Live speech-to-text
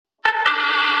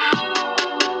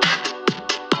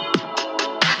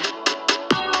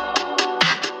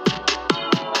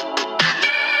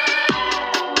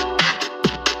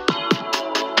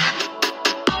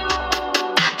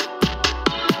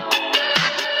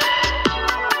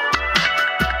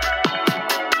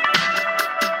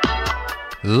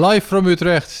Live from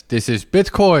Utrecht, this is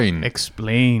Bitcoin.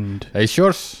 Explained. Hey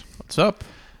Sjors, What's up?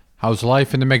 how's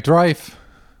life in the McDrive?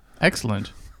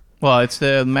 Excellent. Well, it's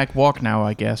the Mac Walk now,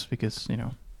 I guess, because,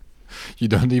 You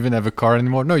don't even have a car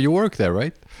anymore. No, you work there,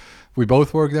 right? We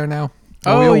both work there now.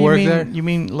 We Oh, all you work mean there. you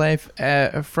mean live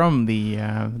from the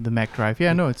Mac Drive?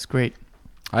 Yeah, no, it's great.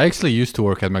 I actually used to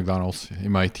work at McDonald's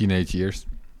in my teenage years.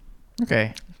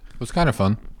 Okay, It was kind of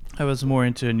fun. I was more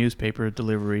into newspaper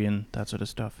delivery and that sort of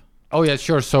stuff. Oh yeah,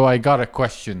 sure. So I got a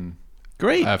question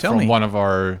Great, tell from me. one of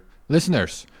our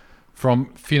listeners,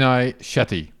 from Vinay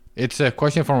Shetty. It's a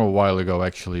question from a while ago,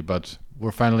 actually, but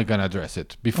we're finally going to address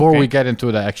it before Okay. we get into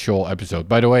the actual episode.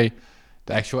 By the way,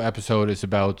 the actual episode is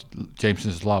about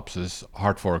Jameson Labs'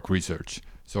 hard fork research.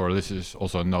 So our listeners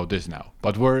also know this now.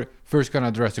 But we're first going to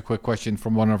address a quick question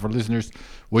from one of our listeners,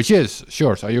 which is,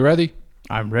 Sjors, are you ready?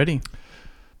 I'm ready.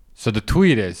 So the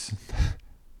tweet is,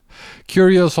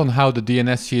 curious on how the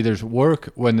DNS seeders work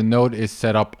when the node is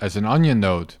set up as an onion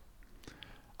node.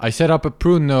 I set up a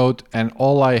prune node and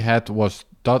all I had was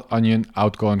 .onion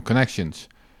outgoing connections.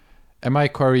 Am I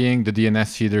querying the DNS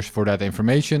seeders for that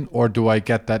information, or do I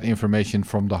get that information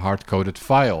from the hard-coded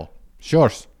file?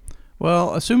 Sjors.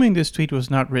 Well, assuming this tweet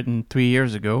was not written 3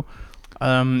 years ago,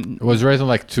 It was written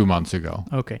like 2 months ago.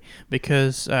 okay,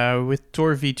 because with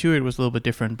Tor v2 it was a little bit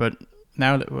different, but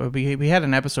now that we had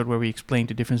an episode where we explained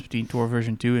the difference between Tor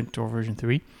version 2 and Tor version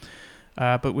 3.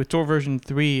 But with Tor version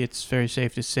 3, it's very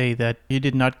safe to say that you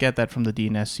did not get that from the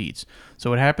DNS seeds.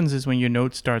 So what happens is when your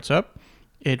node starts up,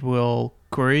 it will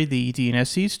query the DNS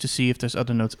seeds to see if there's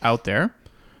other nodes out there.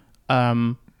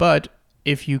 But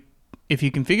if you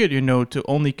configured your node to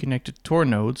only connect to Tor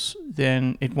nodes,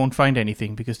 then it won't find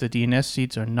anything because the DNS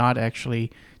seeds are not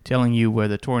actually telling you where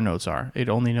the Tor nodes are. It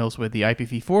only knows where the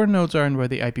IPv4 nodes are and where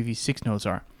the IPv6 nodes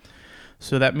are.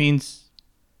 So that means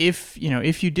if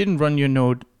you didn't run your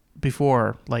node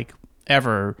before, like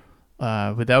ever,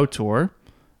 without Tor,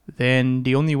 then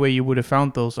the only way you would have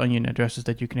found those onion addresses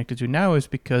that you connected to now is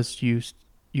because you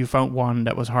found one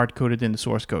that was hard-coded in the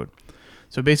source code.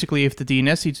 So basically, if the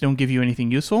DNS seeds don't give you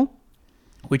anything useful,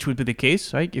 which would be the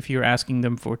case, right? If you're asking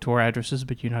them for Tor addresses,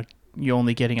 but you're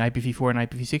only getting IPv4 and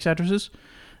IPv6 addresses,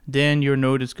 then your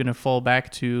node is going to fall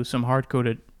back to some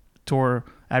hard-coded Tor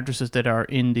addresses that are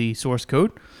in the source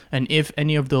code. And if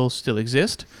any of those still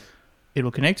exist, it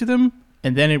will connect to them,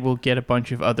 and then it will get a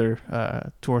bunch of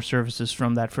other Tor services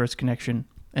from that first connection,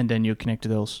 and then you connect to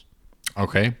those.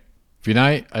 Okay.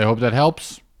 Vinay, I hope that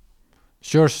helps.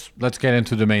 Sjors, let's get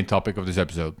into the main topic of this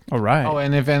episode. All right. Oh,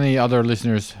 and if any other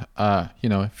listeners,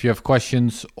 if you have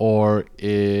questions or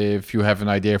if you have an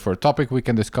idea for a topic we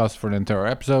can discuss for an entire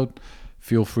episode,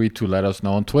 feel free to let us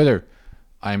know on Twitter.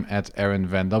 I'm at Aaron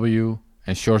Van W.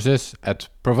 and Sjors is at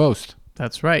Provost.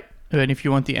 That's right. And if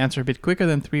you want the answer a bit quicker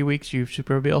than 3 weeks, you should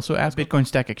probably also ask Bitcoin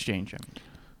Stack Exchange.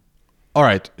 All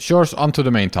right, Sjors, on to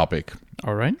the main topic.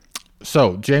 All right.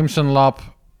 So, Jameson Lab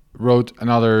wrote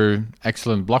another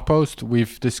excellent blog post.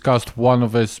 We've discussed one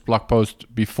of his blog posts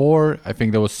before. I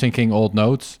think that was Syncing Old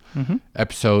Nodes,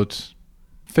 episode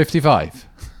 55.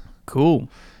 Cool.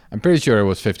 I'm pretty sure it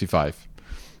was 55.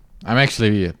 I'm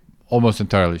actually almost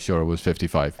entirely sure it was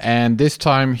 55. And this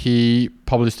time he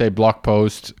published a blog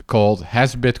post called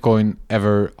Has Bitcoin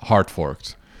Ever Hard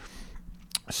Forked?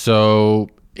 So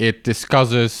it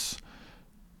discusses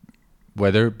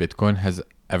whether Bitcoin has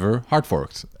ever hard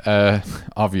forked,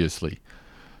 obviously.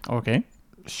 Okay.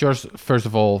 Sure. First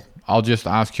of all, I'll just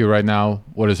ask you right now,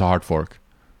 what is a hard fork?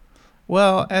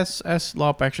 Well, as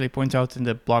Lop actually points out in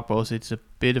the blog post, it's a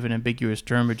bit of an ambiguous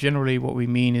term, but generally what we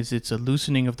mean is it's a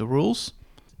loosening of the rules.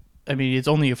 I mean, it's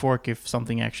only a fork if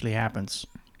something actually happens,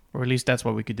 or at least that's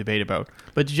what we could debate about.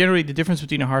 But generally, the difference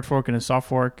between a hard fork and a soft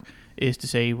fork is to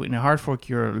say in a hard fork,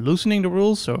 you're loosening the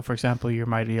rules. So, for example, you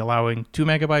might be allowing 2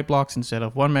 megabyte blocks instead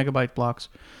of 1 megabyte blocks.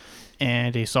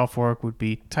 And a soft fork would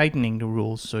be tightening the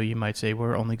rules. So you might say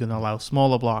we're only going to allow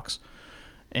smaller blocks.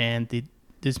 And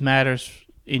this matters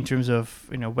in terms of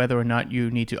whether or not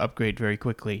you need to upgrade very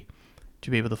quickly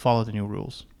to be able to follow the new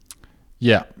rules.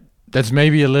 Yeah. That's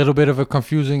maybe a little bit of a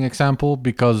confusing example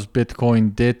because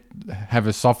Bitcoin did have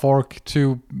a soft fork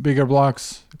to bigger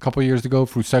blocks a couple of years ago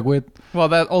through SegWit. Well,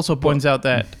 that also points out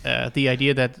that the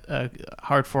idea that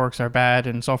hard forks are bad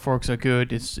and soft forks are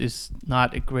good is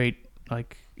not a great,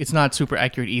 it's not super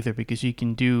accurate either, because you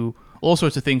can do all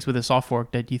sorts of things with a soft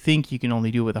fork that you think you can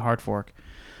only do with a hard fork,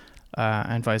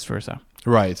 and vice versa.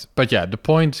 Right. But yeah, the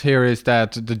point here is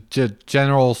that the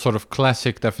general sort of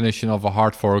classic definition of a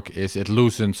hard fork is it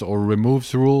loosens or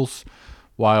removes rules,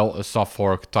 while a soft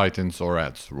fork tightens or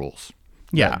adds rules.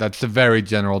 Yeah. That's the very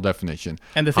general definition.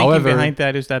 And the thinking However, behind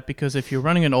that is that because if you're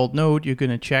running an old node, you're going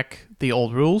to check the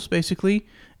old rules, basically.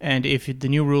 And if the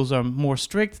new rules are more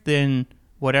strict, then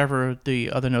whatever the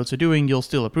other nodes are doing, you'll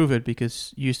still approve it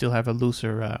because you still have a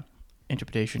looser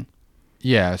interpretation.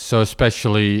 yeah, so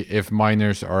especially if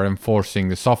miners are enforcing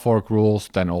the soft fork rules,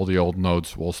 then all the old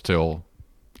nodes will still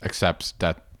accept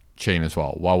that chain as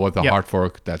well. While with the hard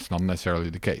fork, that's not necessarily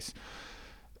the case.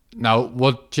 Now,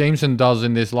 what Jameson does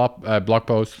in this blog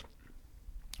post,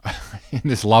 in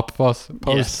this lab post,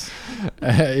 is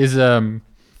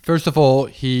first of all,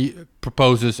 he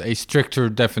proposes a stricter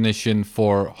definition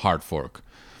for hard fork.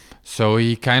 So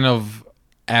he kind of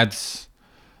adds,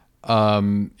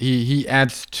 he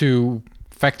adds two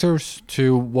factors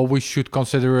to what we should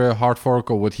consider a hard fork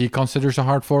or what he considers a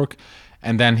hard fork.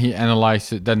 And then he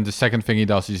analyzes, then the second thing he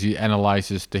does is he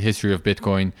analyzes the history of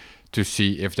Bitcoin to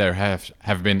see if there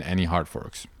have been any hard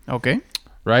forks. Okay.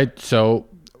 Right? So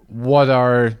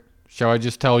shall I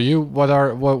just tell you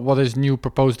what his new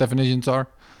proposed definitions are?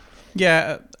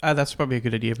 Yeah, that's probably a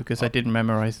good idea because I didn't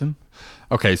memorize them.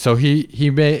 Okay, so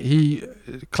he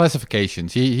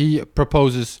classifications. He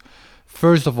proposes,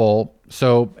 first of all,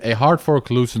 so a hard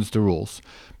fork loosens the rules.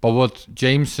 But what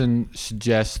Jameson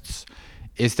suggests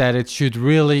is that it should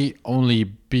really only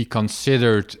be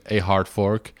considered a hard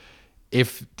fork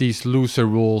if these looser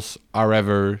rules are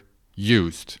ever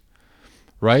used,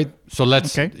 right? So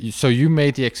So you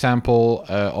made the example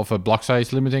of a block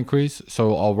size limit increase.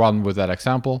 So I'll run with that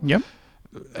example. Yep.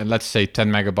 And let's say 10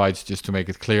 megabytes, just to make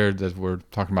it clear that we're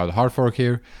talking about a hard fork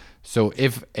here. So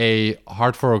if a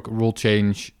hard fork rule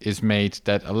change is made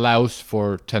that allows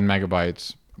for 10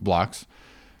 megabytes blocks,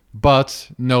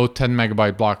 but no 10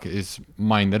 megabyte block is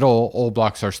mined at all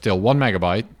blocks are still 1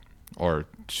 megabyte or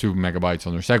 2 megabytes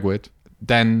on their SegWit,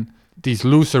 then these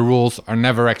looser rules are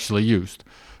never actually used.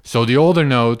 So the older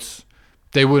nodes,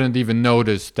 they wouldn't even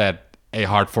notice that a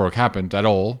hard fork happened at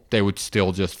all. They would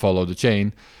still just follow the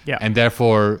chain. Yeah. And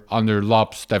therefore, under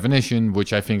Lob's definition,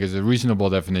 which I think is a reasonable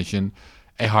definition,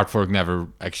 a hard fork never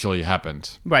actually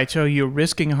happened. Right, so you're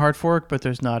risking a hard fork, but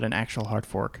there's not an actual hard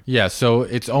fork. Yeah, so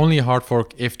it's only a hard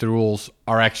fork if the rules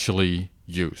are actually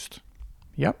used.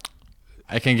 Yep.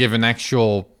 I can give an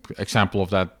actual example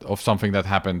of something that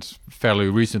happened fairly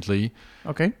recently.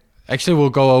 Okay. Actually, we'll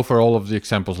go over all of the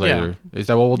examples later. Yeah. Is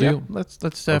that what we'll do? Let's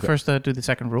first do the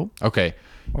second rule. Okay.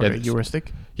 Or the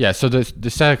heuristic. Yeah, so the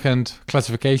second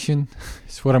classification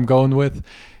is what I'm going with,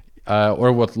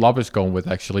 or what Lob is going with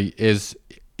actually, is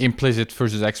implicit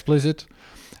versus explicit.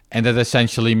 And that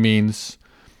essentially means,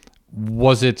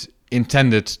 was it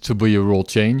intended to be a rule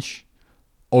change,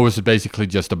 or was it basically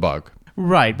just a bug?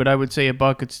 Right, but I would say a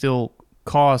bug could still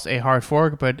cause a hard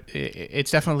fork, but it's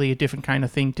definitely a different kind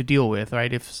of thing to deal with,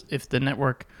 right? If the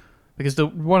network, because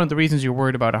one of the reasons you're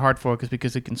worried about a hard fork is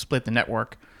because it can split the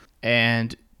network,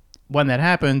 and when that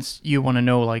happens, you want to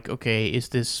know, like, okay, is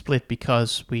this split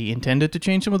because we intended to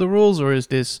change some of the rules, or is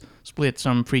this split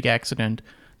some freak accident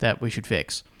that we should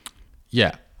fix?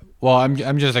 Yeah. Well, I'm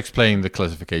just explaining the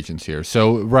classifications here.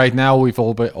 So right now we've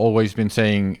always been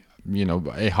saying,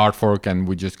 a hard fork, and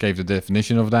we just gave the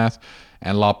definition of that.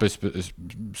 And Lop is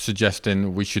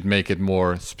suggesting we should make it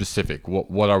more specific.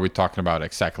 What are we talking about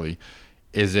exactly?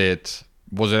 Was it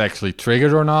actually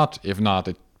triggered or not? If not,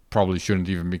 it probably shouldn't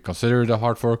even be considered a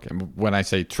hard fork. And when I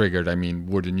say triggered, I mean,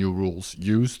 were the new rules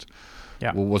used?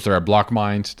 Yeah. Was there a block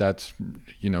mined that,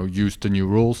 used the new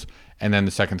rules? And then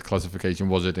the second classification,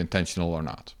 was it intentional or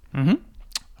not? Mm-hmm.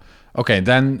 Okay,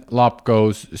 then Lop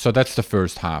goes, so that's the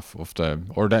first half of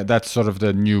that's sort of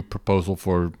the new proposal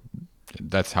for,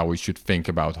 that's how we should think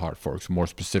about hard forks more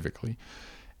specifically.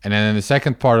 And then in the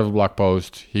second part of the blog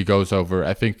post, he goes over,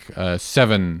 I think,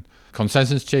 7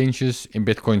 consensus changes in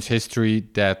Bitcoin's history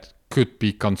that could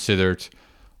be considered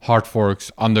hard forks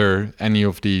under any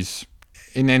of these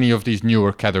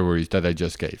newer categories that I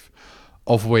just gave,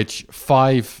 of which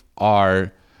 5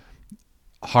 are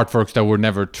hard forks that were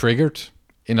never triggered.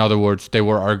 In other words, they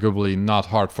were arguably not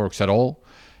hard forks at all.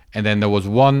 And then there was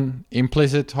 1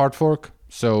 implicit hard fork,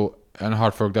 so a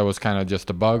hard fork that was kind of just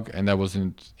a bug and that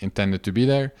wasn't intended to be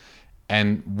there,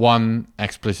 and 1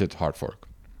 explicit hard fork.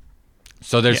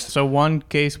 So there's so one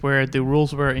case where the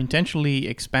rules were intentionally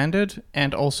expanded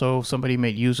and also somebody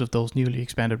made use of those newly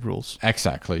expanded rules.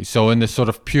 Exactly. So in the sort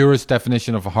of purest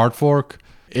definition of a hard fork,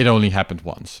 it only happened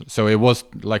once. So it was,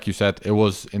 like you said, it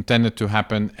was intended to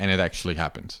happen and it actually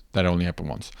happened. That only happened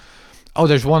once. Oh,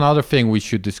 there's one other thing we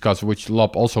should discuss, which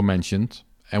Lop also mentioned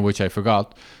and which I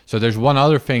forgot. So there's one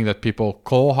other thing that people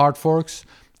call hard forks.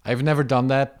 I've never done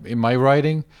that in my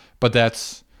writing, but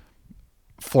that's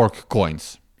fork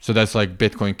coins. So that's like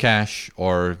Bitcoin Cash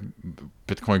or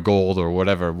Bitcoin Gold or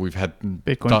whatever. We've had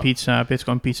Bitcoin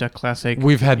Pizza Classic.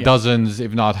 We've had dozens,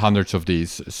 if not hundreds of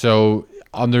these. So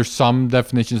under some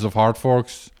definitions of hard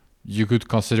forks, you could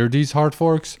consider these hard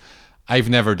forks. I've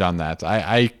never done that.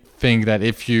 I think that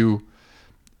if you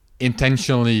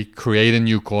intentionally create a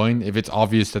new coin, if it's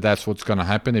obvious that that's what's going to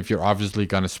happen, if you're obviously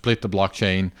going to split the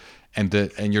blockchain and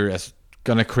you're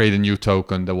going to create a new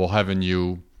token that will have a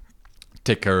new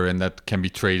ticker and that can be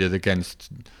traded against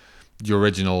the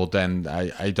original, then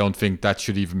I don't think that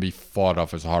should even be thought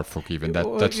of as a hard fork. Even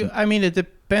I mean, it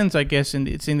depends, I guess, and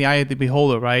it's in the eye of the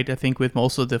beholder, right? I think with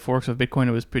most of the forks of Bitcoin,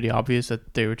 it was pretty obvious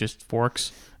that they were just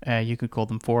forks. You could call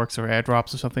them forks or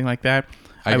airdrops or something like that.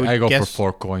 I go for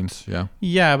fork coins, yeah.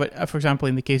 Yeah, but for example,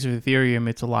 in the case of Ethereum,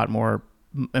 it's a lot more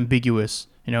ambiguous.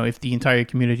 You know, if the entire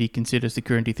community considers the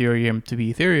current Ethereum to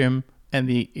be Ethereum and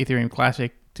the Ethereum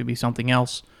Classic to be something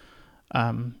else,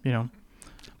 you know.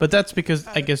 But that's because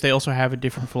I guess they also have a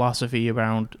different philosophy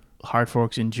around hard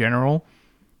forks in general.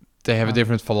 They have a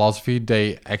different philosophy.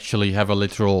 They actually have a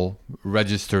literal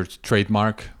registered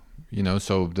trademark, you know,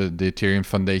 so the Ethereum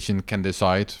Foundation can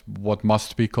decide what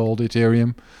must be called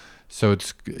Ethereum. So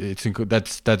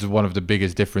that's one of the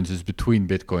biggest differences between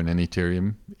Bitcoin and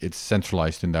Ethereum. It's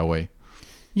centralized in that way.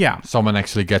 Yeah. Someone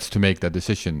actually gets to make that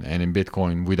decision. And in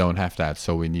Bitcoin, we don't have that.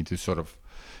 So we need to sort of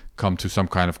come to some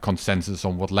kind of consensus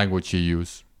on what language you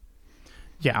use.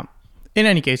 Yeah. In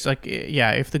any case, like,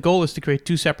 yeah, if the goal is to create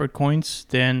two separate coins,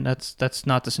 then that's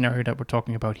not the scenario that we're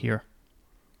talking about here.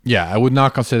 Yeah, I would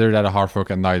not consider that a hard fork,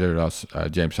 and neither does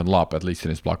Jameson Lopp, at least in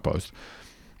his blog post.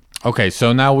 Okay,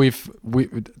 so now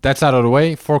that's out of the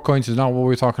way. Fork coins is not what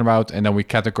we're talking about, and then we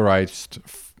categorized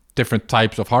different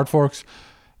types of hard forks.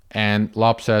 And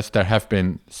Lopp says there have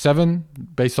been 7,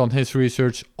 based on his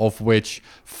research, of which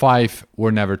 5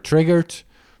 were never triggered.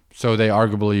 So they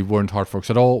arguably weren't hard forks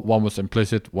at all. 1 was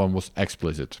implicit, 1 was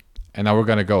explicit. And now we're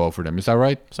going to go over them. Is that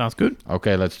right? Sounds good.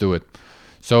 Okay, let's do it.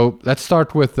 So let's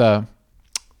start with,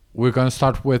 we're going to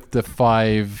start with the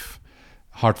 5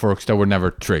 hard forks that were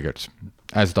never triggered,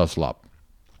 as does Lopp.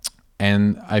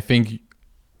 And I think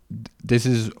this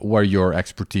is where your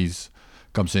expertise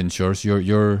comes in, Sjors.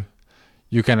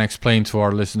 You can explain to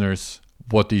our listeners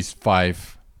what these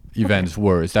 5 events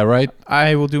were. Is that right?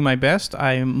 I will do my best.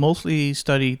 I mostly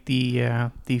studied the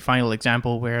final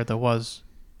example where there was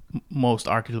most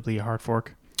arguably a hard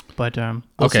fork, but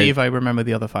we'll see if I remember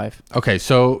the other 5. Okay,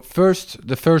 so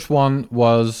the first one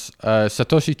was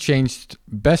Satoshi changed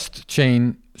best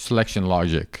chain selection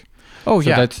logic. Oh, so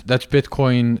yeah. That's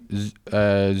Bitcoin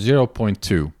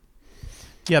 0.2.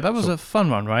 Yeah, that was a fun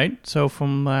one, right? So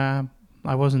from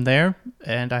I wasn't there,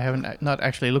 and I haven't not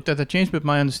actually looked at the change, but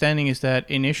my understanding is that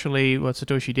initially what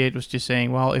Satoshi did was just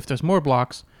saying, well, if there's more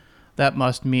blocks, that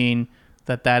must mean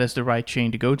that is the right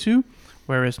chain to go to,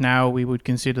 whereas now we would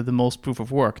consider the most proof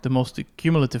of work, the most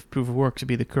cumulative proof of work to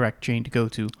be the correct chain to go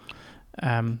to.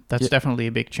 That's definitely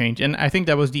a big change, and I think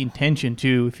that was the intention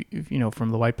too, if you know,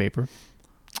 from the white paper.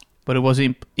 But it was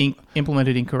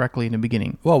implemented incorrectly in the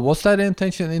beginning. Well, was that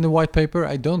intention in the white paper?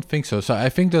 I don't think so. So I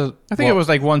think it was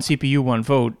like 1 CPU, 1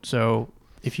 vote. So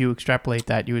if you extrapolate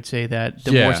that, you would say that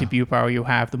the more CPU power you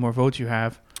have, the more votes you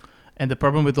have. And the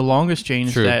problem with the longest chain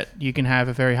is that you can have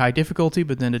a very high difficulty,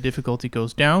 but then the difficulty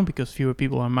goes down because fewer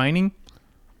people are mining.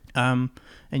 And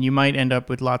you might end up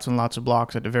with lots and lots of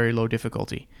blocks at a very low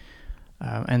difficulty.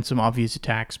 And some obvious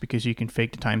attacks because you can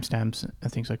fake the timestamps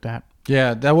and things like that.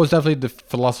 Yeah, that was definitely the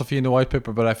philosophy in the white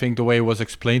paper, but I think the way it was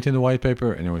explained in the white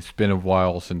paper, anyway, it's been a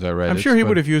while since I read it. I'm sure he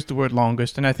would have used the word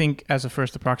longest, and I think as a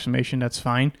first approximation, that's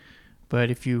fine.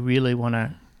 But if you really want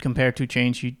to compare 2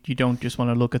 chains, you don't just want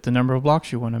to look at the number of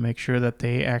blocks, you want to make sure that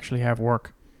they actually have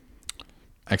work.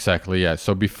 Exactly, yeah.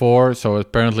 So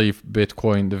apparently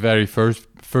Bitcoin, the very first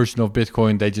version of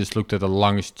Bitcoin, they just looked at the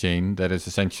longest chain. That is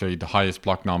essentially the highest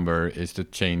block number is the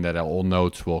chain that all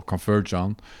nodes will converge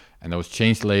on. And that was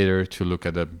changed later to look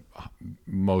at the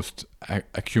most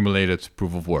accumulated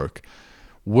proof of work,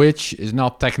 which is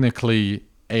not technically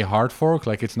a hard fork.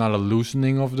 Like, it's not a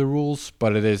loosening of the rules,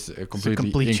 but it is a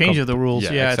complete change of the rules. Yeah,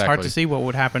 exactly. It's hard to see what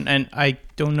would happen. And I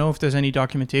don't know if there's any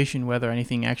documentation whether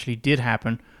anything actually did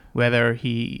happen, whether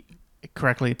he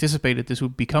correctly anticipated this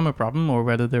would become a problem, or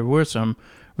whether there were some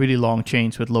really long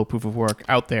chains with low proof of work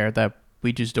out there that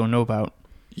we just don't know about.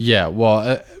 Yeah,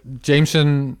 well,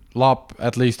 Jameson Lopp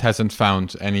at least hasn't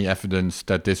found any evidence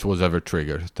that this was ever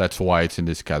triggered. That's why it's in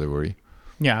this category.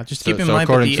 Yeah, just keep in mind that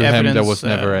according the to evidence... him, there was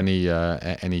never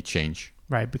any change.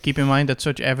 Right, but keep in mind that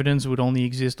such evidence would only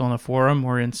exist on a forum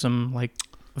or in some like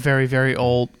very, very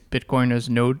old Bitcoiners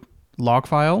node log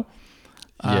file.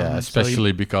 Yeah,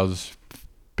 especially because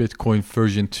Bitcoin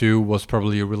version 2 was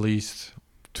probably released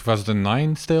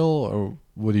 2009 still, or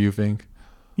what do you think?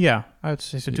 Yeah, I would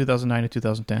say so 2009 to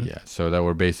 2010. Yeah, so there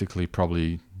were basically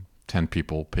probably 10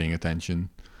 people paying attention,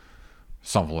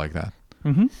 something like that,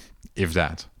 Mm-hmm. if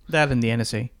that. That and the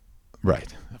NSA.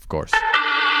 Right, of course.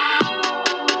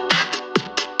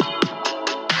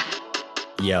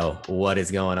 Yo, what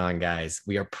is going on, guys?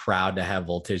 We are proud to have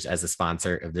Voltage as a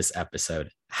sponsor of this episode.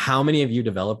 How many of you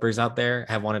developers out there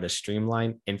have wanted a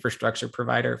streamlined infrastructure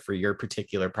provider for your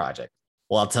particular project?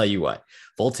 Well, I'll tell you what,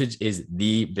 Voltage is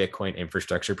the Bitcoin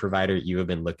infrastructure provider you have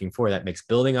been looking for that makes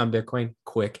building on Bitcoin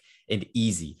quick and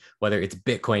easy, whether it's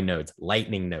Bitcoin nodes,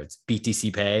 Lightning nodes,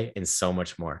 BTC Pay, and so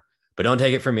much more. But don't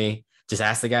take it from me. Just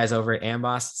ask the guys over at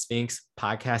Amboss, Sphinx,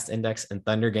 Podcast Index, and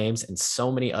Thunder Games, and so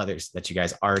many others that you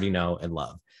guys already know and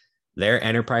love. Their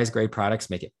enterprise-grade products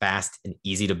make it fast and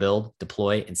easy to build,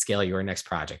 deploy, and scale your next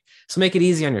project. So make it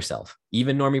easy on yourself.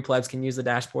 Even normie plebs can use the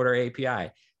dashboard or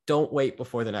API. Don't wait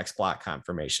before the next block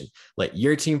confirmation. Let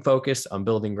your team focus on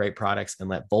building great products and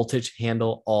let Voltage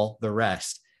handle all the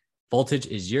rest. Voltage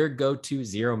is your go-to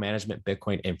zero management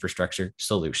Bitcoin infrastructure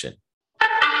solution.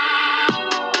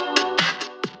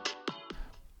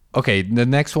 Okay, the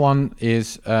next one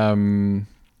is Opfair.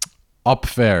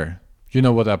 You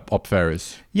know what Opfair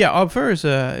is? Yeah, Opfer is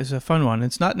a fun one.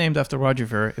 It's not named after Roger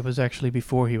Ver. It was actually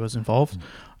before he was involved.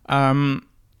 So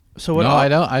what? No, I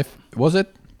don't. Was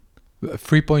it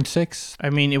 3.6? I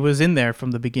mean, it was in there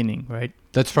from the beginning, right?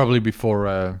 That's probably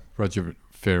before Roger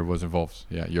Ver was involved.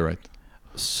 Yeah, you're right.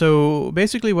 So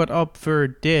basically, what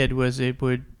Opfer did was it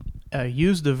would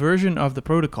use the version of the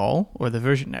protocol, or the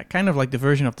version, kind of like the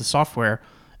version of the software,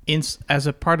 as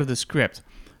a part of the script.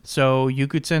 So you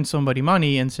could send somebody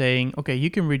money and saying, okay,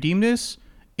 you can redeem this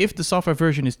if the software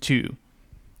version is 2.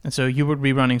 And so you would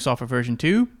be running software version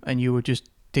 2, and you would just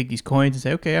take these coins and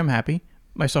say, okay, I'm happy.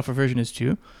 My software version is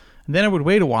 2. And then I would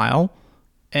wait a while,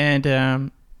 and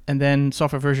then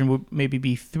software version would maybe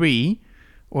be 3,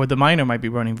 or the miner might be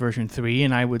running version 3,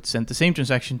 and I would send the same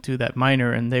transaction to that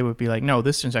miner, and they would be like, no,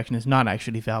 this transaction is not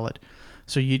actually valid.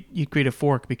 So you create a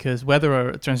fork, because whether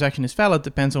a transaction is valid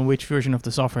depends on which version of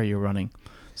the software you're running.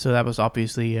 So that was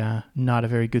obviously not a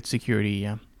very good security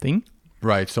thing.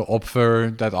 Right, so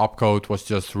Opfer, that opcode was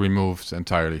just removed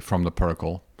entirely from the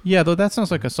protocol. Yeah, though that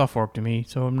sounds like a soft fork to me,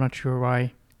 so I'm not sure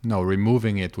why. No,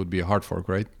 removing it would be a hard fork,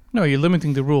 right? No, you're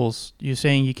limiting the rules. You're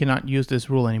saying you cannot use this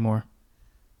rule anymore.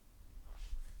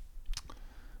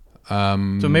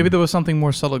 So maybe there was something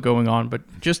more subtle going on, but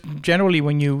just generally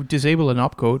when you disable an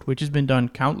opcode, which has been done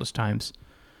countless times,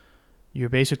 you're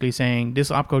basically saying this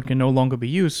opcode can no longer be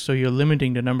used, so you're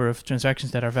limiting the number of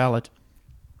transactions that are valid,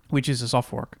 which is a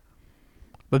soft fork.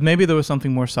 But maybe there was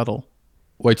something more subtle.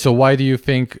 Wait, so why do you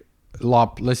think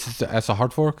LOP lists it as a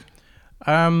hard fork?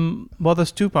 Well,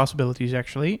 there's two possibilities,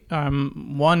 actually.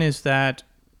 One is that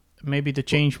maybe the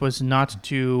change was not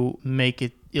to make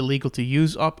it illegal to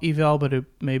use op-eval, but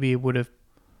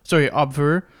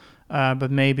opver,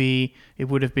 but maybe it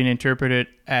would have been interpreted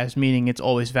as meaning it's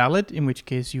always valid, in which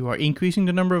case you are increasing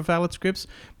the number of valid scripts.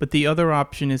 But the other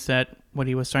option is that what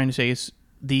he was trying to say is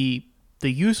the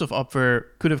use of opver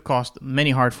could have caused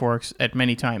many hard forks at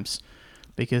many times.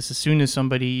 Because as soon as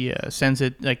somebody sends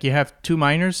it, like you have two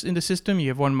miners in the system, you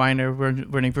have one miner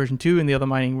running version 2 and the other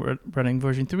miner running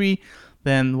version 3,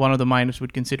 then one of the miners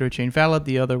would consider a chain valid,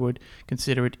 the other would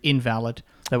consider it invalid.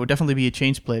 That would definitely be a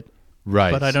chain split.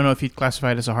 Right. But I don't know if you'd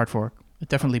classify it as a hard fork. It's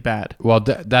definitely bad. Well,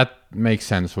 that makes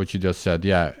sense, what you just said,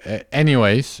 yeah.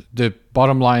 Anyways, the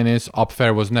bottom line is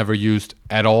Opfair was never used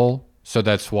at all, so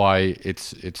that's why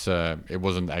it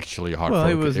wasn't actually a hard fork.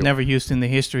 Well, it was never used in the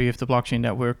history of the blockchain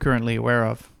that we're currently aware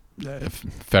of.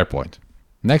 Fair point.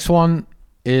 Next one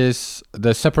is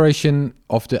the separation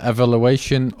of the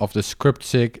evaluation of the script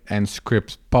sig and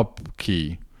script pub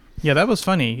key. Yeah, that was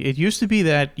funny. It used to be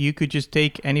that you could just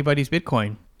take anybody's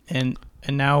Bitcoin, and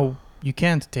now you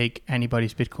can't take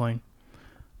anybody's Bitcoin.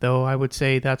 Though I would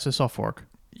say that's a soft fork.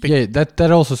 Yeah,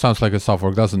 that also sounds like a soft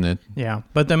fork, doesn't it? Yeah,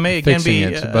 but there may again be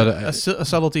a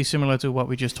subtlety similar to what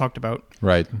we just talked about.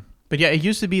 Right. But yeah, it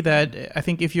used to be that I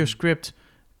think if your script,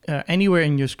 anywhere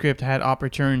in your script had op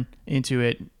return into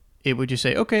it, it would just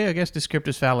say, okay, I guess the script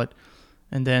is valid.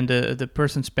 And then the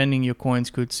person spending your coins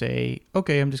could say,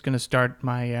 okay, I'm just going to start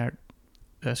my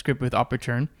script with op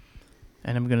return,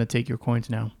 and I'm going to take your coins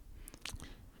now.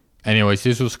 Anyways,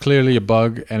 this was clearly a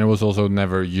bug, and it was also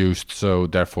never used, so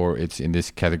therefore it's in this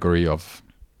category of,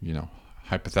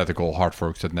 hypothetical hard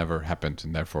forks that never happened,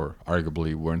 and therefore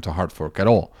arguably weren't a hard fork at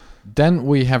all. Then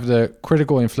we have the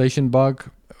critical inflation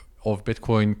bug of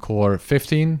Bitcoin Core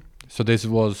 15. So this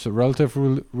was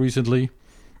relatively recently.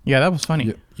 Yeah, that was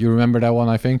funny. You remember that one,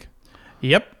 I think?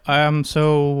 Yep.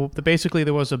 Basically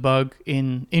there was a bug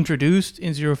introduced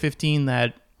in 0.15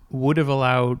 that would have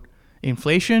allowed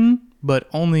inflation, but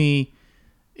only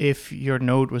if your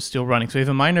node was still running. So if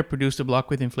a miner produced a block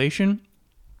with inflation,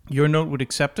 your node would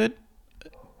accept it.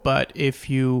 But if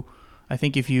you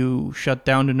shut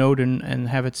down the node and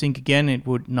have it sync again, it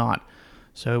would not.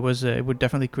 So it would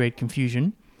definitely create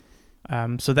confusion.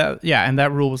 And that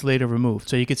rule was later removed.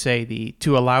 So you could say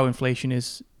to allow inflation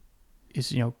is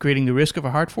creating the risk of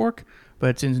a hard fork,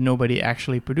 but since nobody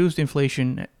actually produced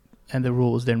inflation and the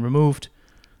rule is then removed,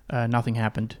 nothing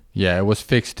happened. Yeah, it was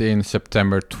fixed in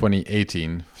September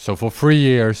 2018. So for 3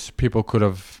 years, people could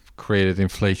have created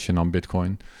inflation on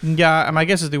Bitcoin. Yeah, my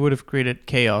guess is they would have created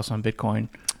chaos on Bitcoin,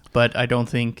 but I don't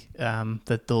think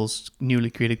that those newly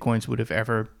created coins would have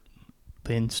ever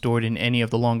been stored in any of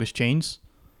the longest chains.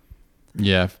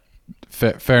 Yeah,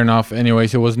 fair enough.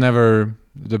 Anyways,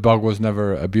 the bug was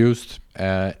never abused,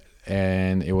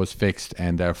 and it was fixed,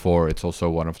 and therefore it's also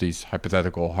one of these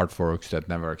hypothetical hard forks that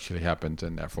never actually happened,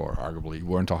 and therefore arguably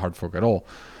weren't a hard fork at all.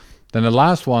 Then the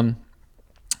last one,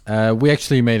 we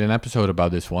actually made an episode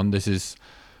about this one. This is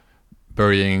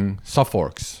burying soft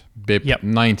forks, BIP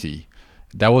 90.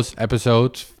 That was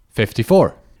episode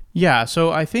 54. Yeah,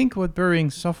 so I think what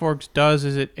burying soft forks does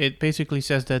is it basically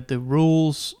says that the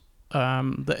rules,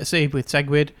 say with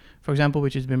SegWit, for example,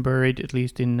 which has been buried at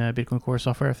least in Bitcoin Core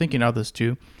software, I think in others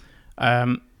too.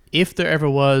 If there ever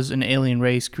was an alien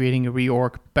race creating a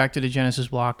reorg back to the Genesis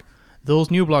block, those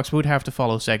new blocks would have to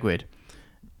follow SegWit.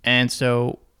 And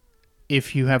so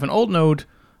if you have an old node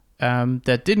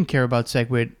that didn't care about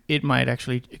SegWit, it might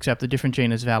actually accept a different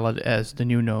chain as valid as the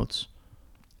new nodes.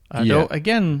 Though,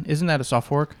 again, isn't that a soft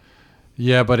fork?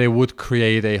 Yeah, but it would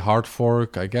create a hard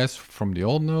fork, I guess, from the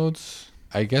old nodes.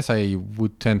 I guess I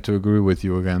would tend to agree with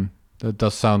you again. That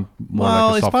does sound more like a soft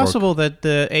fork. Well, it's possible that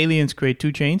the aliens create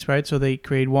two chains, right? So they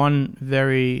create one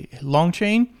very long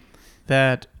chain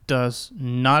that does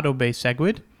not obey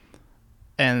SegWit,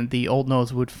 and the old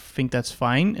nodes would think that's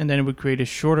fine, and then it would create a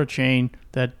shorter chain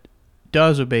that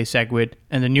does obey SegWit,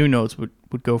 and the new nodes would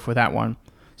go for that one.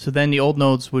 So then the old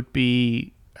nodes would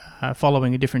be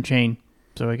following a different chain.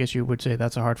 So I guess you would say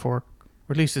that's a hard fork,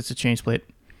 or at least it's a chain split.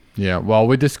 Yeah, well,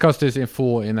 we discussed this in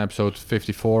full in episode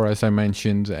 54, as I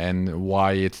mentioned, and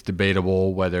why it's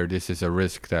debatable whether this is a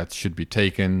risk that should be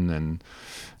taken,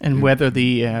 and whether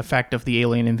the fact of the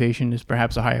alien invasion is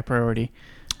perhaps a higher priority.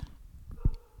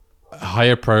 A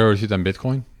higher priority than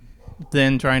Bitcoin?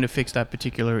 Than trying to fix that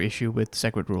particular issue with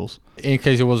SegWit rules. In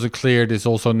case it wasn't clear, this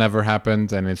also never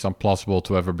happened, and it's impossible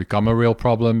to ever become a real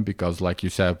problem because, like you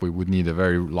said, we would need a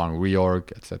very long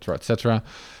reorg, etc., etc.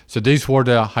 So these were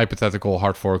the hypothetical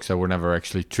hard forks that were never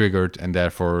actually triggered and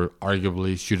therefore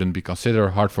arguably shouldn't be considered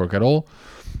a hard fork at all.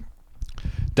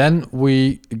 Then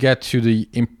we get to the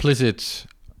implicit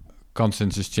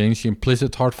consensus change, the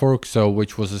implicit hard fork, so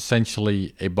which was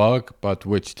essentially a bug, but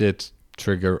which did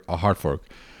trigger a hard fork.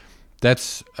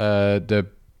 That's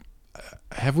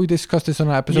have we discussed this on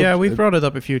an episode? Yeah, we've brought it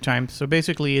up a few times. So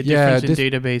basically a difference in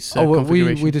database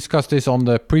configuration. We discussed this on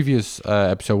the previous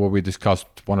episode where we discussed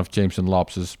one of Jameson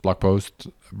Lopes' blog posts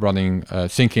running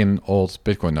syncing old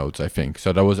Bitcoin nodes, I think.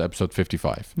 So that was episode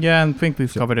 55. Yeah, and I think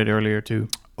we've covered it earlier too.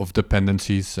 Of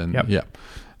dependencies and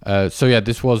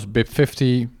this was BIP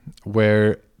 50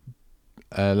 where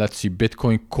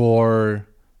Bitcoin Core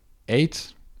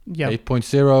 8,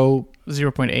 8.0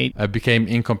 0.8 became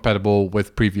incompatible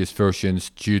with previous versions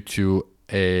due to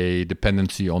a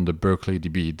dependency on the Berkeley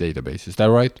DB database. Is that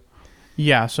right?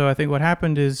 Yeah, so I think what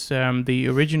happened is the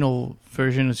original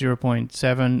version of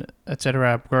 0.7,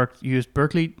 etc., used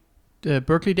Berkeley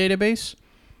database,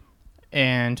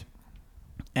 and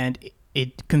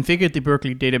it configured the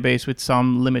Berkeley database with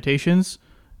some limitations.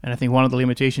 And I think one of the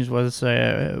limitations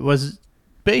was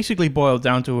basically boiled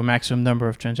down to a maximum number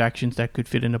of transactions that could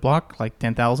fit in a block, like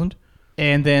 10,000.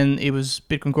 And then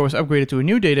Bitcoin Core was upgraded to a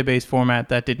new database format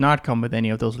that did not come with any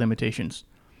of those limitations.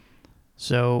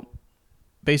 So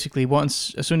basically,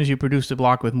 as soon as you produced a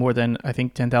block with more than, I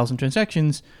think, 10,000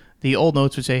 transactions, the old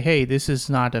nodes would say, "Hey, this is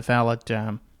not a valid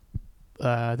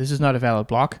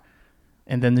block,"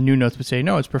 and then the new nodes would say,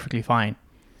 "No, it's perfectly fine."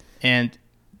 And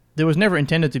there was never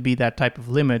intended to be that type of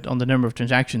limit on the number of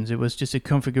transactions. It was just a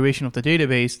configuration of the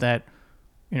database that,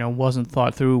 wasn't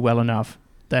thought through well enough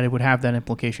that it would have that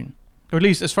implication. Or at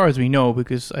least as far as we know,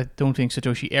 because I don't think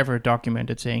Satoshi ever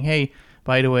documented saying, "Hey,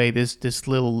 by the way, this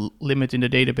little limit in the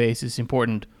database is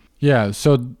important." Yeah,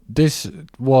 so this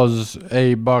was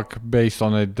a bug based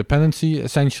on a dependency,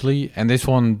 essentially, and this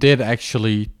one did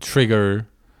actually trigger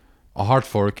a hard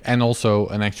fork and also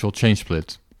an actual chain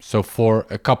split. So for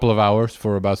a couple of hours,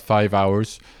 for about 5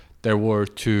 hours, there were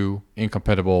two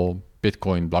incompatible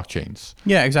Bitcoin blockchains.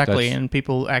 Yeah, exactly. That's- And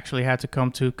people actually had to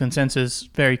come to consensus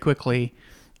very quickly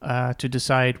to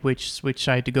decide which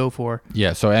side to go for.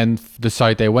 Yeah, so and the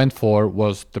site they went for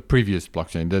was the previous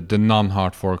blockchain, the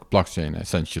non-hard fork blockchain,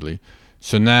 essentially.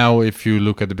 So now if you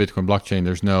look at the Bitcoin blockchain,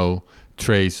 there's no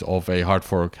trace of a hard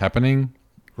fork happening,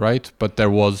 right? But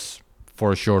there was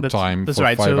for a short time, that's for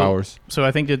right. 5 hours. So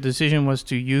I think the decision was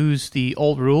to use the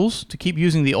old rules, to keep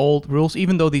using the old rules,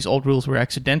 even though these old rules were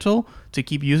accidental, to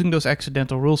keep using those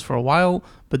accidental rules for a while,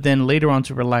 but then later on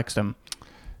to relax them.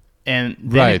 And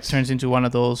then Right. it turns into one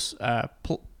of those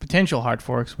potential hard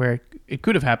forks where it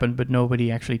could have happened, but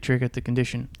nobody actually triggered the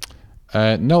condition.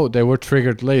 No, they were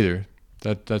triggered later.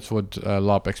 That's what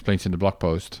Lab explains in the blog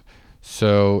post.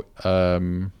 So,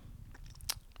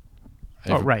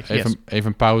 Right, yes.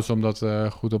 Even pauze om dat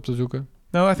goed op te zoeken.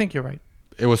 No, I think you're right.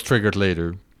 It was triggered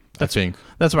later, I think.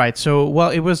 That's right. So,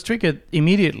 well, it was triggered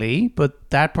immediately, but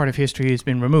that part of history has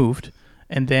been removed.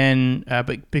 And then,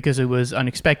 but because it was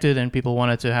unexpected and people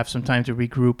wanted to have some time to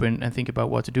regroup and think about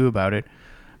what to do about it.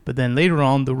 But then later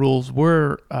on, the rules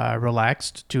were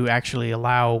relaxed to actually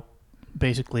allow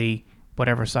basically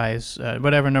whatever size,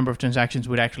 whatever number of transactions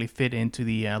would actually fit into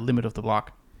the limit of the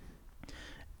block.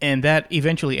 And that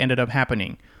eventually ended up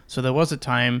happening. So there was a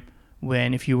time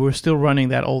when if you were still running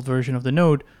that old version of the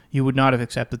node, you would not have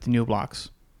accepted the new blocks.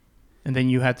 And then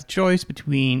you had the choice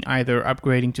between either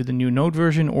upgrading to the new node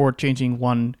version or changing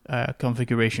one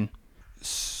configuration.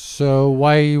 So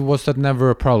why was that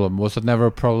never a problem? Was it never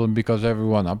a problem because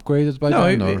everyone upgraded by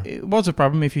then? No, Or? it was a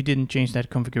problem if you didn't change that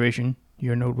configuration.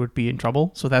 Your node would be in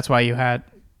trouble. So that's why you had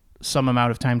some amount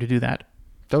of time to do that.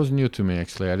 That was new to me,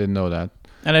 actually. I didn't know that.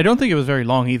 And I don't think it was very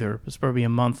long either. It was probably a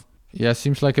month. Yeah,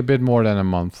 seems like a bit more than a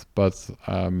month, but so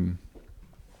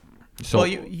Well,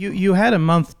 you had a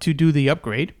month to do the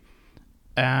upgrade.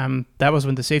 That was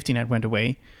when the safety net went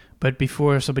away. But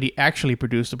before somebody actually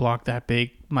produced a block that big,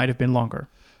 might have been longer.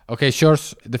 okay, sure.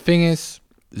 The thing is,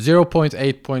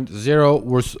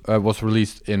 0.8.0 was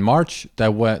released in March.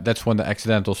 That's when the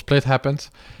accidental split happened,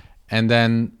 and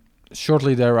then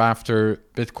shortly thereafter,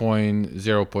 Bitcoin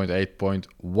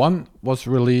 0.8.1 was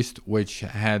released, which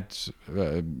had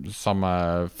some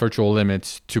virtual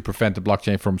limits to prevent the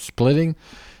blockchain from splitting.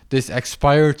 This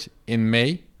expired in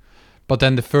May, but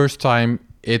then the first time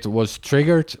it was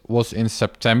triggered was in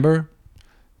September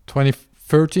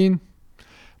 2013.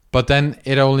 But then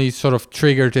it only sort of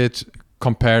triggered it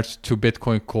compared to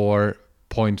Bitcoin Core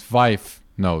 0.5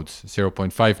 nodes,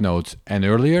 0.5 nodes, and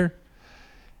earlier.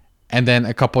 And then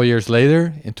a couple years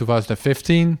later, in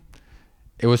 2015,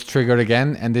 it was triggered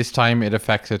again, and this time it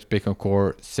affected Bitcoin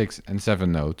Core 6 and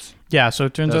 7 nodes. Yeah, so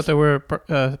it turns out there were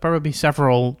probably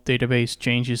several database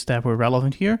changes that were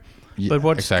relevant here. Yeah, But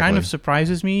what exactly. kind of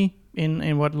surprises me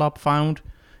in what Lab found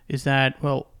is that,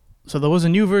 well, so there was a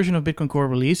new version of Bitcoin Core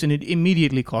released, and it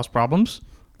immediately caused problems.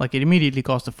 Like, it immediately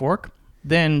caused a fork.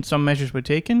 Then some measures were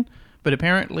taken, but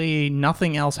apparently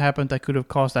nothing else happened that could have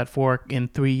caused that fork in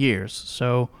 3 years.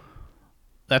 So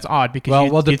that's odd, because Well,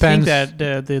 you think depends.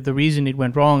 that the reason it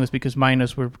went wrong is because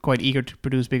miners were quite eager to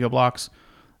produce bigger blocks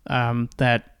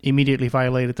that immediately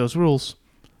violated those rules,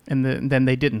 and then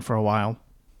they didn't for a while.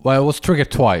 Well, it was triggered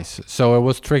twice. So it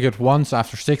was triggered once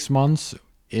after 6 months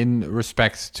in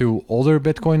respect to older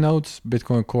Bitcoin nodes,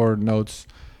 Bitcoin Core nodes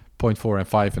 0.4 and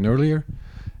 5 and earlier.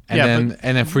 And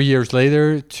Yeah, then 3 years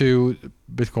later to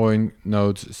Bitcoin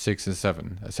nodes 6 and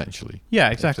 7, essentially. Yeah,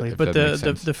 exactly. if But that makes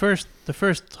sense. the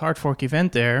first hard fork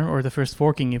event there, or the first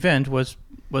forking event, was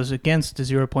against the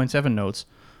 0.7 nodes.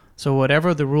 So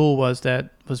whatever the rule was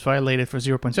that was violated for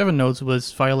 0.7 nodes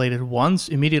was violated once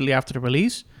immediately after the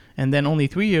release, and then only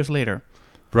 3 years later.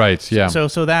 Right, yeah.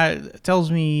 So that tells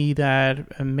me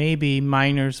that maybe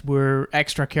miners were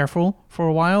extra careful for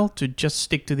a while to just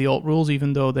stick to the old rules,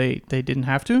 even though they didn't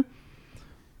have to.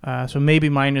 So maybe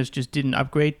miners just didn't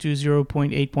upgrade to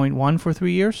 0.8.1 for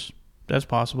 3 years. That's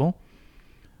possible.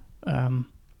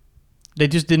 They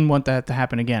just didn't want that to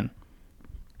happen again.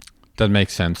 That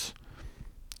makes sense.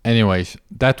 Anyways,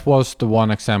 that was the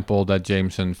one example that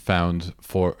Jameson found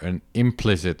for an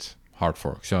implicit hard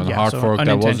fork. So a Yeah, hard so fork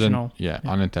that wasn't unintentional. Yeah.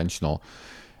 unintentional.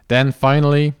 Then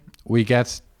finally we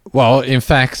get, well, in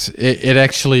fact, it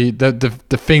actually, the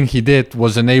thing he did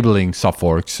was enabling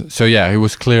subforks. So yeah, he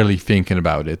was clearly thinking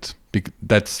about it.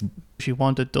 That's She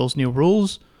wanted those new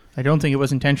rules. I don't think it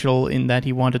was intentional in that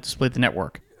he wanted to split the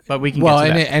network. But we can well,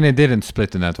 get to and that. it didn't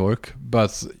split the network,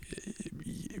 but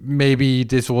maybe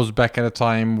this was back at a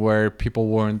time where people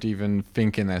weren't even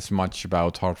thinking as much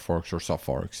about hard forks or soft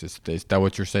forks. Is that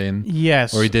what you're saying?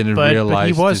 Yes. Or he didn't but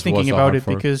realize he was this thinking was a about hard it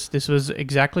fork? because this was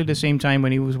exactly the same time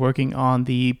when he was working on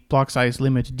the block size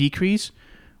limit decrease,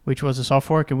 which was a soft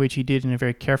fork in which he did in a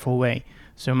very careful way.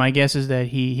 So my guess is that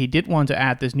he did want to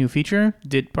add this new feature,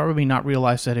 did probably not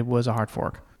realize that it was a hard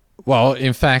fork. Well,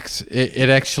 in fact, it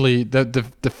actually the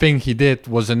thing he did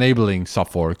was enabling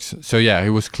soft forks. So yeah,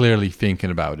 he was clearly thinking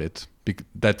about it.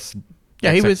 That's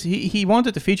Yeah, he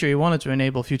wanted the feature. He wanted to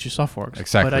enable future soft forks.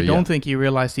 Exactly, But I don't yeah. think he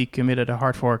realized he committed a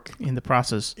hard fork in the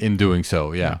process. in doing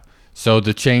so. Yeah. So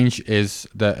the change is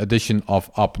the addition of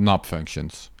up-knob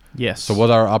functions. Yes. So what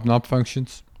are up-knob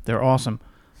functions? They're awesome.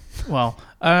 Well,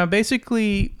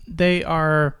 basically, they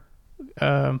are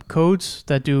codes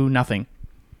that do nothing.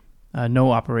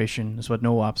 No operation is what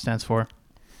no op stands for.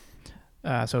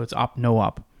 So it's op, no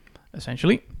op,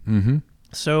 essentially. Mm-hmm.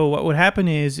 So what would happen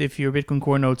is if your Bitcoin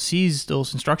Core node sees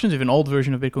those instructions, if an old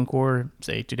version of Bitcoin Core,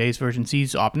 say today's version,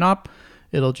 sees op nop,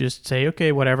 it'll just say,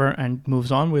 okay, whatever, and moves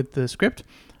on with the script.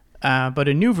 But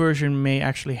a new version may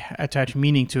actually attach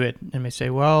meaning to it and may say,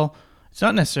 well, it's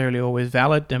not necessarily always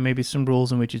valid. There may be some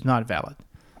rules in which it's not valid.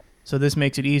 So this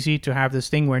makes it easy to have this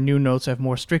thing where new nodes have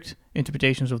more strict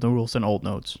interpretations of the rules than old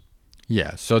nodes.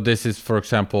 Yeah. So this is, for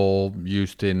example,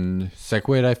 used in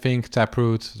Segwit, I think,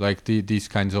 Taproot, like these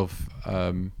kinds of.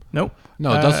 Nope.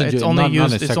 No, it doesn't. It's only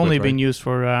used. It's only been used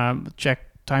for check,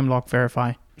 time lock,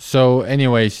 verify. So,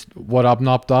 anyways, what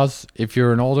upnop does, if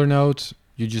you're an older node,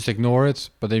 you just ignore it.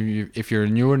 But if you're a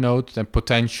newer node, then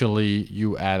potentially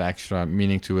you add extra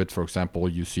meaning to it. For example,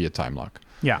 you see a time lock.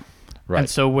 Yeah. Right. And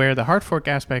so where the hard fork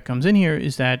aspect comes in here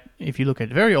is that if you look at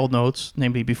very old nodes,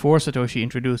 namely before Satoshi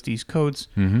introduced these codes,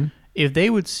 Mm-hmm. if they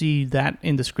would see that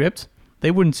in the script,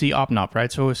 they wouldn't see opnop, right?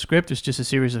 So a script is just a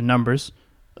series of numbers.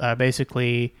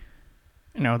 Basically,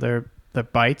 they're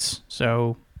bytes.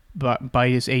 So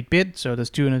byte is 8-bit, so there's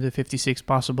 256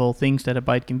 possible things that a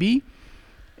byte can be.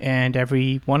 And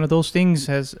every one of those things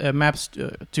has maps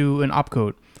to an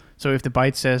opcode. So if the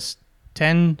byte says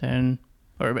 10,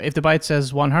 or if the byte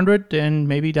says 100, then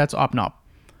maybe that's opnop,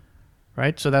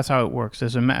 right? So that's how it works.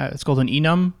 There's it's called an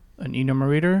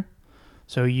enumerator.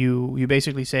 So you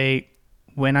basically say,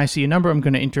 when I see a number, I'm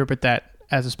going to interpret that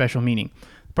as a special meaning.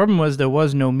 The problem was there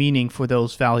was no meaning for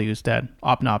those values that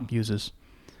opnop uses.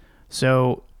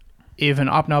 So if an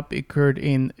opnop occurred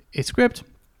in a script,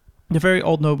 the very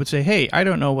old node would say, hey, I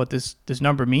don't know what this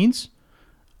number means.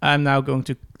 I'm now going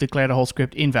to declare the whole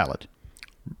script invalid.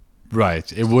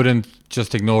 Right. It wouldn't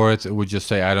just ignore it. It would just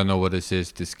say, I don't know what this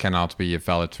is. This cannot be a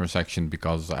valid transaction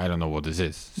because I don't know what this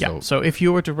is. Yeah. So if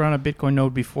you were to run a Bitcoin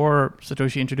node before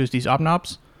Satoshi introduced these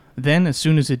opnops, then as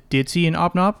soon as it did see an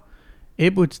opnop,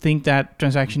 it would think that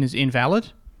transaction is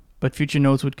invalid, but future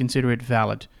nodes would consider it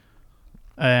valid.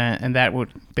 And that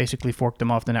would basically fork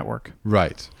them off the network.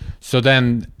 Right. So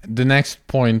then the next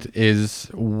point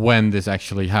is when this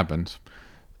actually happened.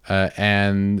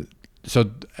 And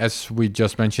so as we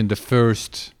just mentioned, the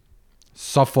first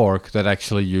soft fork that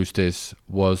actually used this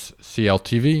was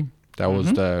CLTV. That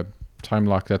was the time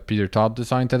lock that Peter Todd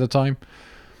designed at the time.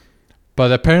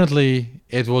 But apparently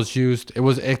it was used,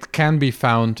 it can be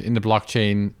found in the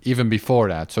blockchain even before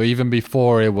that. So even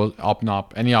before it was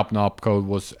opnop, any opnop code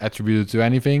was attributed to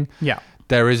anything. Yeah.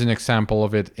 There is an example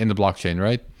of it in the blockchain,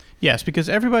 right? Yes, because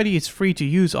everybody is free to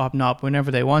use opnop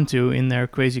whenever they want to in their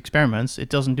crazy experiments. It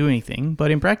doesn't do anything.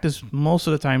 But in practice, most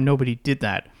of the time, nobody did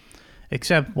that.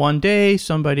 Except one day,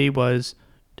 somebody was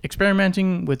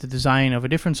experimenting with the design of a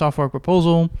different soft fork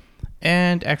proposal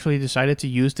and actually decided to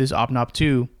use this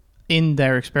opnop2 in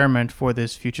their experiment for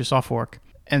this future soft fork.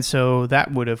 And so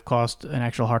that would have caused an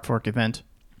actual hard fork event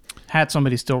had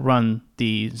somebody still run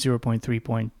the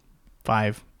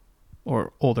 0.3.5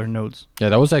 or older nodes. Yeah,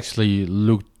 that was actually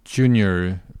Luke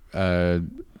Jr.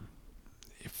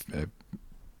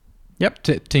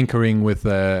 Tinkering with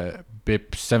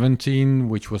BIP 17,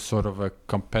 which was sort of a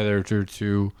competitor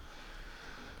to.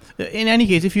 In any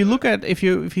case, if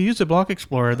you use the Block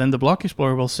Explorer, then the Block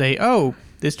Explorer will say, oh,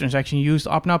 this transaction used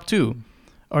opnop2.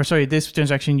 Or sorry, this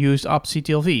transaction used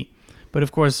opctlv. But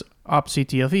of course,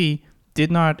 opctlv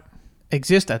did not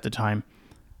exist at the time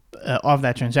of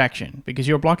that transaction, because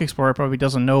your Block Explorer probably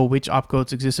doesn't know which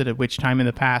opcodes existed at which time in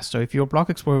the past. So if your Block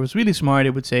Explorer was really smart,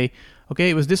 it would say, okay,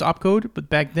 it was this opcode, but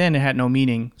back then it had no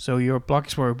meaning. So your Block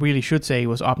Explorer really should say it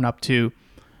was opnop2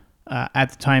 at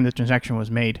the time the transaction was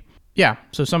made. Yeah,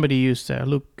 so somebody used,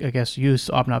 Luke, I guess, used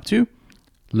opnop2.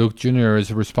 Luke Jr.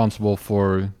 is responsible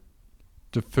for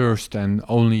the first and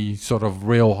only sort of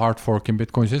real hard fork in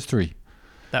Bitcoin's history.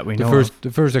 That we know of. The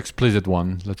first explicit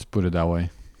one, let's put it that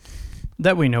way.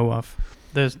 That we know of.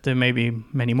 there may be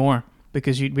many more,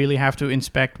 because you'd really have to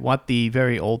inspect what the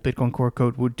very old Bitcoin Core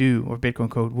code would do, or Bitcoin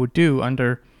code would do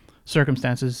under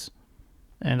circumstances,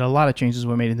 and a lot of changes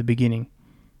were made in the beginning.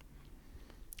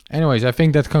 Anyways, I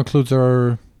think that concludes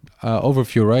our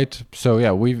overview, right? So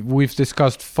yeah, we've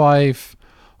discussed 5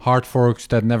 hard forks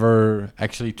that never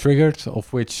actually triggered,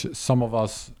 of which some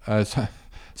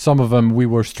of them we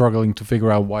were struggling to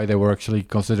figure out why they were actually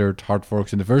considered hard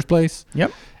forks in the first place.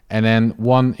 Yep. And then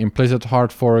one implicit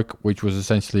hard fork, which was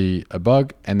essentially a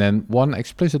bug, and then one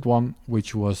explicit one,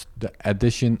 which was the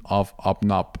addition of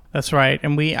opnop. That's right.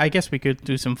 And I guess we could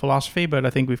do some philosophy, but I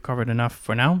think we've covered enough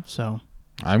for now. So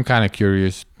I'm kind of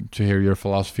curious to hear your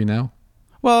philosophy now.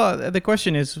 Well, the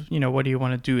question is, what do you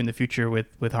want to do in the future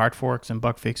with hard forks and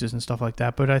bug fixes and stuff like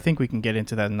that? But I think we can get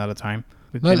into that another time.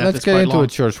 Let's get into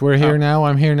it, George. We're here now.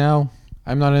 I'm here now.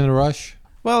 I'm not in a rush.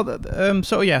 Well,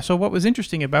 so what was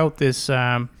interesting about this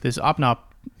opnop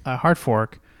hard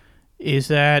fork is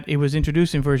that it was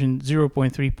introduced in version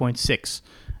 0.3.6,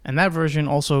 and that version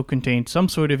also contained some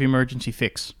sort of emergency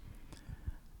fix.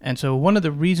 And so one of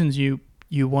the reasons you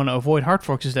want to avoid hard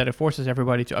forks is that it forces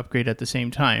everybody to upgrade at the same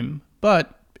time.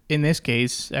 But in this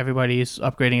case, everybody is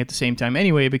upgrading at the same time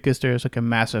anyway because there's like a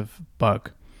massive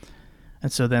bug.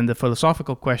 And so then the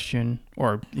philosophical question,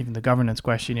 or even the governance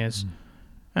question is,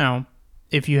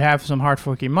 if you have some hard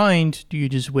fork in mind, do you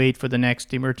just wait for the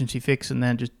next emergency fix and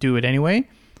then just do it anyway?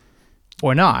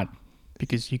 Or not?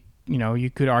 Because you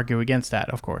could argue against that,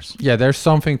 of course. Yeah, there's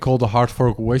something called a hard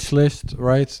fork wish list,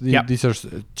 right? These are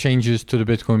changes to the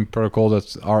Bitcoin protocol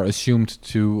that are assumed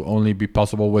to only be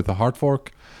possible with a hard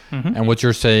fork. Mm-hmm. And what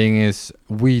you're saying is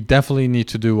we definitely need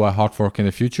to do a hard fork in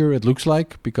the future, it looks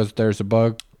like, because there's a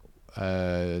bug.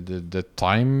 The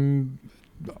time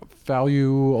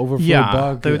value overflow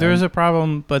bug. There is a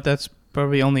problem, but that's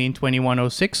probably only in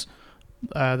 2106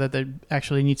 that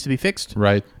actually needs to be fixed.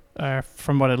 Right.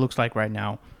 From what it looks like right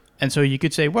now. And so you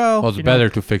could say, well it's better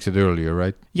to fix it earlier,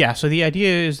 right? Yeah, so the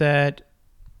idea is that,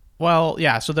 so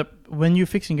that when you're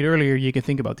fixing it earlier, you can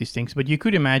think about these things. But you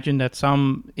could imagine that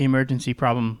some emergency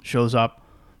problem shows up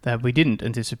that we didn't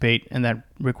anticipate and that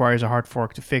requires a hard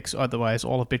fork to fix. Otherwise,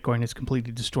 all of Bitcoin is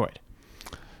completely destroyed.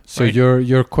 So right?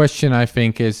 your question, I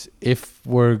think, is if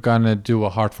we're going to do a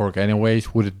hard fork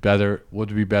anyways, would it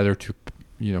be better to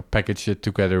package it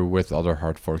together with other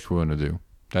hard forks we want to do?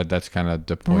 That's kind of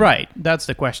the point. Right. That's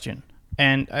the question.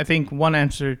 And I think one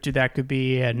answer to that could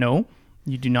be no.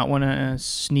 You do not want to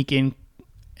sneak in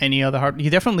any other hard...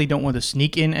 You definitely don't want to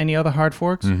sneak in any other hard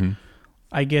forks. Mm-hmm.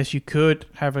 I guess you could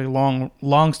have a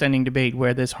long-standing debate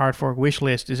where this hard fork wish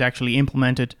list is actually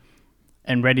implemented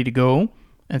and ready to go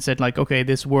and said, like, okay,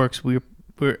 this works. We're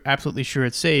absolutely sure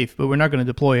it's safe, but we're not going to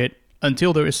deploy it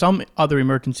until there is some other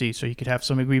emergency. So you could have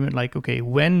some agreement like, okay,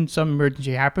 when some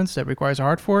emergency happens that requires a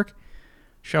hard fork,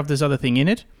 shove this other thing in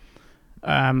it,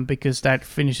 because that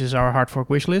finishes our hard fork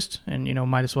wish list, and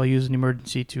might as well use an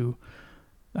emergency to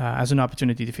as an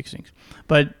opportunity to fix things.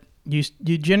 But you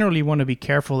generally want to be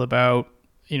careful about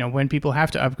when people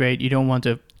have to upgrade. You don't want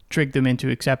to trick them into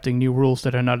accepting new rules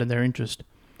that are not in their interest.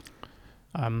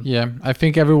 I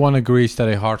think everyone agrees that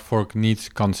a hard fork needs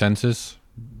consensus.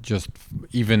 Just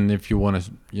even if you want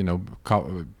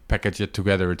to package it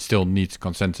together, it still needs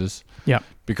consensus. Yeah,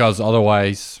 because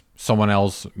otherwise someone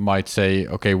else might say,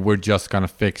 okay, we're just going to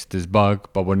fix this bug,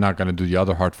 but we're not going to do the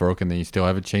other hard fork, and then you still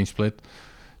have a chain split.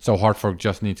 So hard fork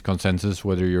just needs consensus,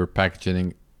 whether you're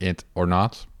packaging it or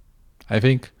not, I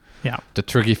think. Yeah. The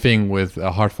tricky thing with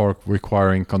a hard fork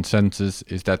requiring consensus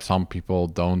is that some people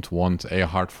don't want a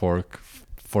hard fork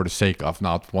for the sake of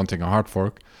not wanting a hard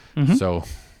fork. Mm-hmm. So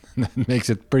that makes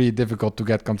it pretty difficult to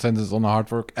get consensus on a hard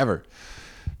fork ever.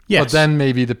 Yes. But then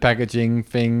maybe the packaging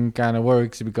thing kind of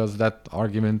works because that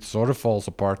argument sort of falls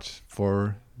apart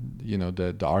for,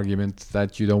 the argument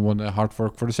that you don't want a hard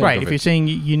fork for the sake of it. Right. If you're saying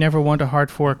you never want a hard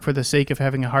fork for the sake of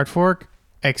having a hard fork,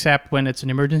 except when it's an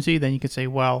emergency, then you could say,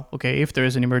 well, okay, if there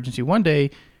is an emergency one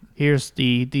day, here's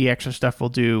the extra stuff we'll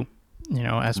do,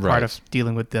 as part of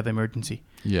dealing with that emergency.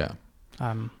 Yeah.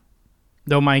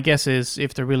 Though my guess is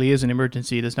if there really is an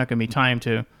emergency, there's not going to be time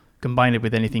to combine it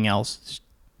with anything else.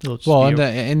 Well,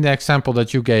 in the example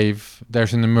that you gave,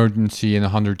 there's an emergency in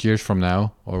 100 years from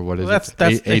now, or what is it?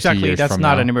 That's exactly. That's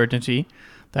not an emergency.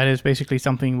 That is basically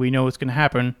something we know is going to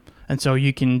happen, and so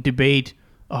you can debate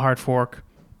a hard fork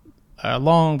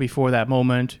long before that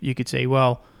moment. You could say,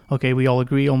 well, okay, we all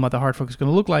agree on what the hard fork is going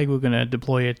to look like. We're going to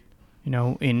deploy it,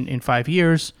 in 5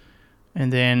 years,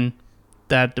 and then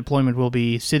that deployment will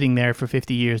be sitting there for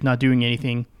 50 years, not doing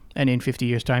anything, and in 50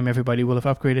 years' time, everybody will have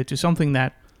upgraded to something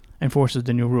that enforces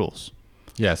the new rules.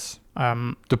 Yes.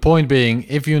 The point being,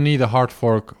 if you need a hard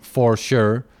fork for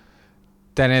sure,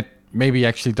 then it maybe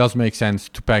actually does make sense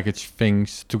to package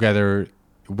things together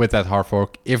with that hard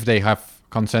fork if they have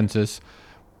consensus,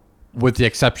 with the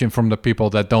exception from the people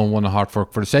that don't want a hard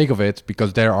fork for the sake of it,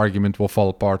 because their argument will fall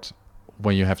apart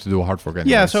when you have to do a hard fork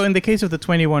anyways. Yeah, so in the case of the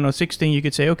 2106 thing, you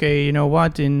could say, okay, you know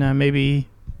what, in maybe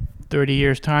 30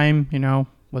 years' time,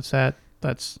 what's that?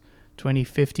 That's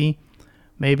 2050.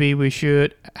 Maybe we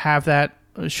should have a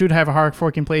hard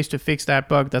fork in place to fix that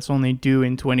bug that's only due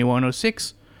in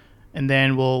 2106. And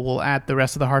then we'll add the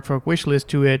rest of the hard fork wish list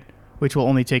to it, which will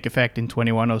only take effect in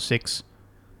 2106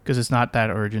 because it's not that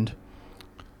urgent.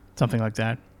 Something like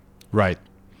that. Right.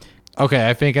 Okay,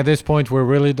 I think at this point we're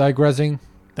really digressing.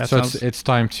 It's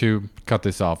time to cut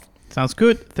this off. Sounds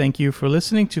good. Thank you for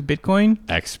listening to Bitcoin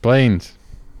Explained.